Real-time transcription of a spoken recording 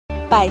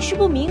百事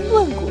不明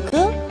问骨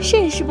科，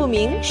甚事不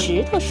明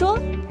石头说。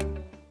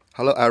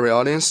Hello, every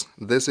audience.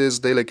 This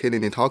is Daily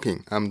Kidney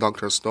Talking. I'm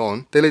Dr.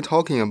 Stone. Daily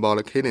talking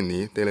about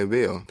kidney, daily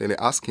view. Daily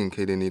asking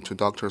kidney to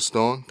Dr.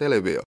 Stone, daily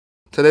view.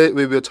 Today,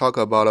 we will talk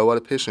about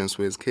what patients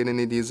with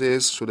kidney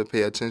disease should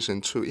pay attention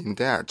to in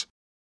diet.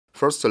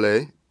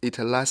 Firstly, eat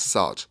less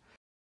salt.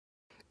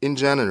 In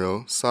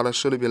general, salt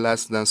should be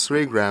less than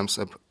 3 grams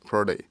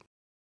per day.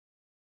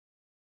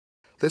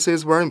 This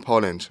is very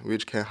important,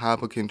 which can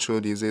help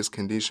control disease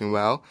condition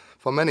well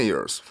for many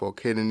years for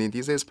kidney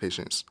disease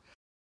patients.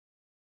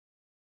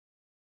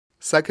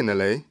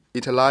 Secondly,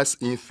 eat less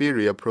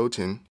inferior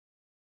protein.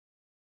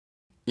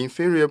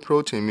 Inferior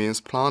protein means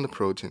plant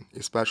protein,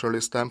 especially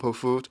staple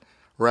food,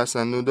 rice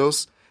and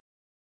noodles.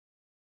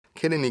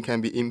 Kidney can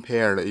be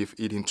impaired if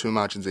eating too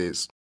much of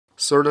this.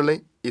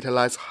 Thirdly, eat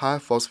less high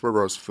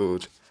phosphorus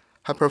food.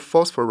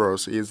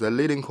 Hyperphosphorus is the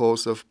leading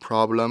cause of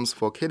problems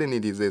for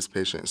kidney disease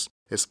patients,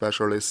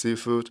 especially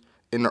seafood,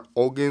 inner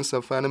organs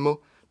of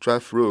animal, dry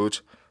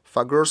fruit,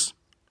 fungus,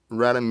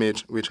 red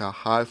meat, which are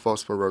high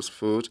phosphorus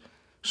food,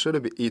 should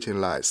be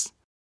eaten less.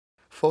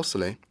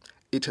 Fourthly,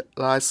 eat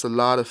less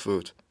lard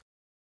food.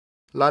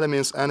 Lard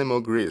means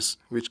animal grease,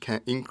 which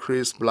can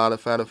increase blood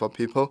fat for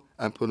people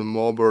and put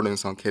more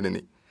burdens on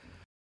kidney.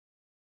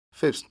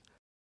 Fifth,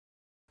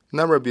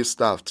 never be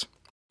stuffed.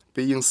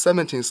 Being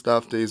 17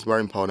 stuffed is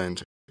very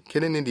important.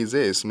 Kidney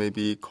disease may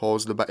be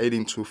caused by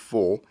eating too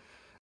full.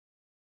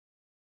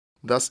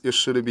 Thus, you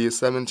should be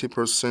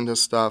 70%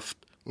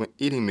 stuffed when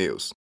eating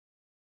meals.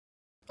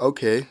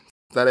 Okay,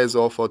 that is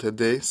all for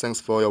today. Thanks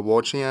for your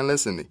watching and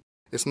listening.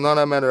 It's not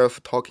a matter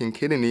of talking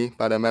kidney,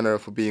 but a matter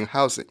of being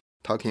healthy.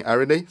 Talking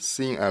every day,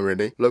 seeing every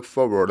day. Look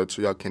forward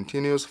to your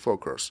continuous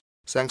focus.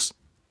 Thanks.